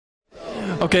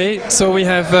Okay, so we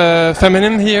have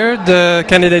Feminnem here, the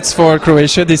candidates for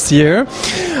Croatia this year.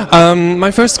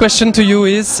 My first question to you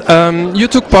is, you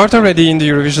took part already in the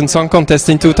Eurovision Song Contest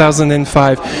in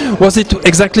 2005. Was it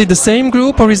exactly the same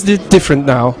group or is it different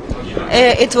now?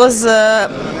 It was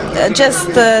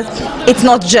it's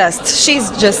not just. She's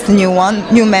just a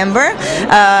new member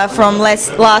from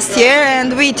last year,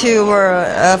 and we two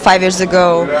were 5 years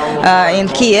ago in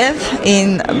Kiev,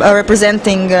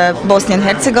 representing Bosnia and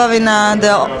Herzegovina.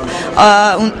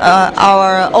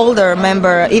 Our older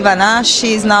member Ivana,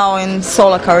 she's now in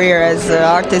solo career as an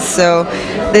artist. So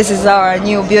this is our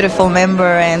new beautiful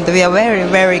member, and we are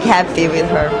very happy with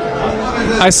her.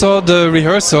 I saw the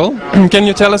rehearsal. Can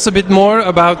you tell us a bit more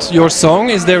about your song?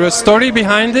 Is there a story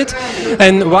behind it?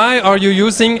 And why are you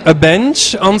using a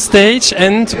bench on stage?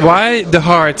 And why the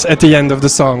heart at the end of the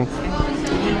song?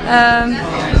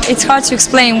 It's hard to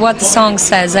explain what the song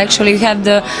says. Actually,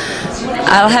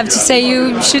 I'll have to say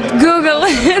you should Google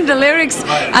the lyrics.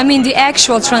 I mean the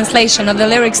actual translation of the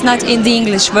lyrics, not in the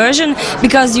English version,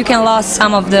 because you can lose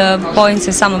some of the points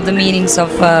and some of the meanings of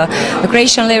the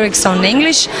Croatian lyrics on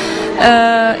English.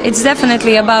 It's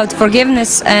definitely about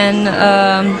forgiveness, and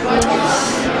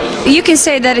you can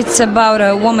say that it's about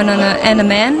a woman and a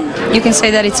man. You can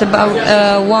say that it's about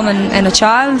a woman and a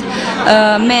child,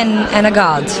 a man and a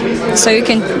god. So you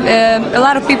can, a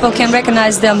lot of people can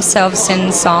recognize themselves in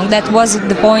the song. That was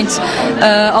the point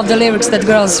of the lyrics that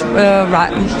girls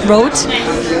wrote.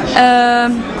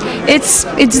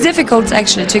 It's difficult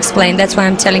actually to explain. That's why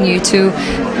I'm telling you to.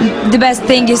 The best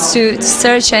thing is to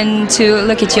search and to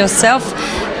look at yourself.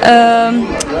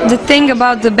 The thing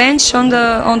about the bench on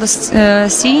the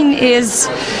scene is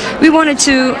we wanted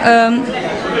to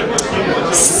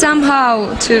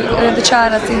somehow to the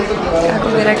charity,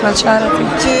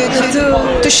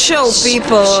 to show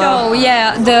people,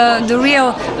 the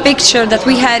real picture that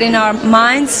we had in our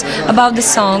minds about the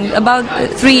song, about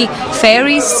three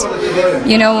fairies,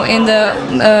 you know, in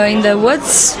the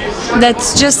woods that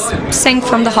just sang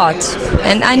from the heart.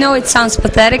 And I know it sounds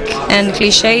pathetic and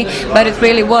cliche, but it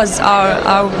really was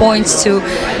our point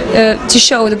to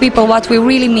show the people what we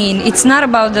really mean. It's not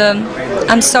about the,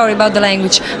 I'm sorry about the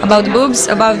language, about the boobs,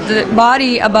 about the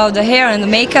body, about the hair and the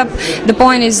makeup. The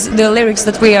point is the lyrics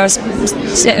that we are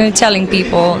telling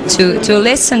people to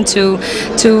listen to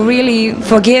really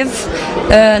forgive,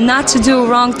 not to do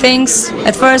wrong things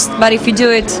at first, but if you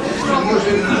do it,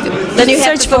 then you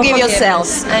have to forgive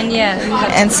yourself. And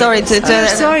and sorry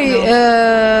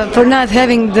for not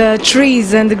having the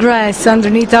trees and the grass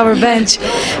underneath our bench,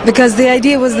 because the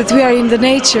idea was that we are in the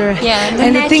nature.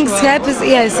 And the things happen.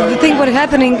 Yes, the thing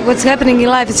what's happening in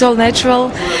life, it's all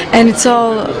natural, and it's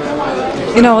all,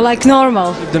 you know, like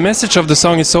normal. The message of the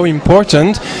song is so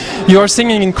important. You are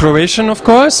singing in Croatian, of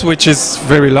course, which is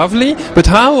very lovely, but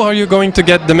how are you going to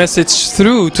get the message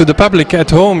through to the public at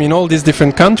home in all these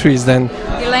different countries then?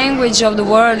 The language of the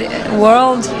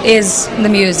world is the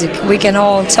music. We can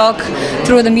all talk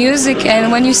through the music,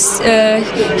 and when you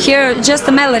hear just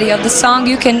the melody of the song,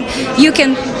 you can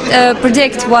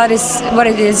predict what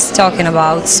it is talking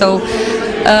about. So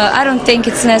I don't think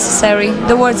it's necessary.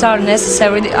 The words are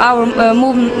necessary. Our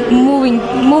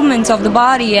movement of the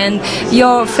body and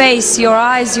your face, your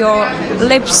eyes, your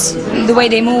lips, the way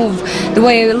they move, the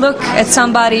way you look at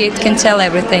somebody, it can tell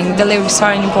everything. The lyrics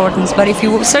are important. But if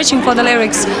you're searching for the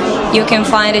lyrics, you can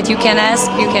find it. You can ask.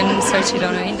 You can search it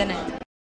on the internet.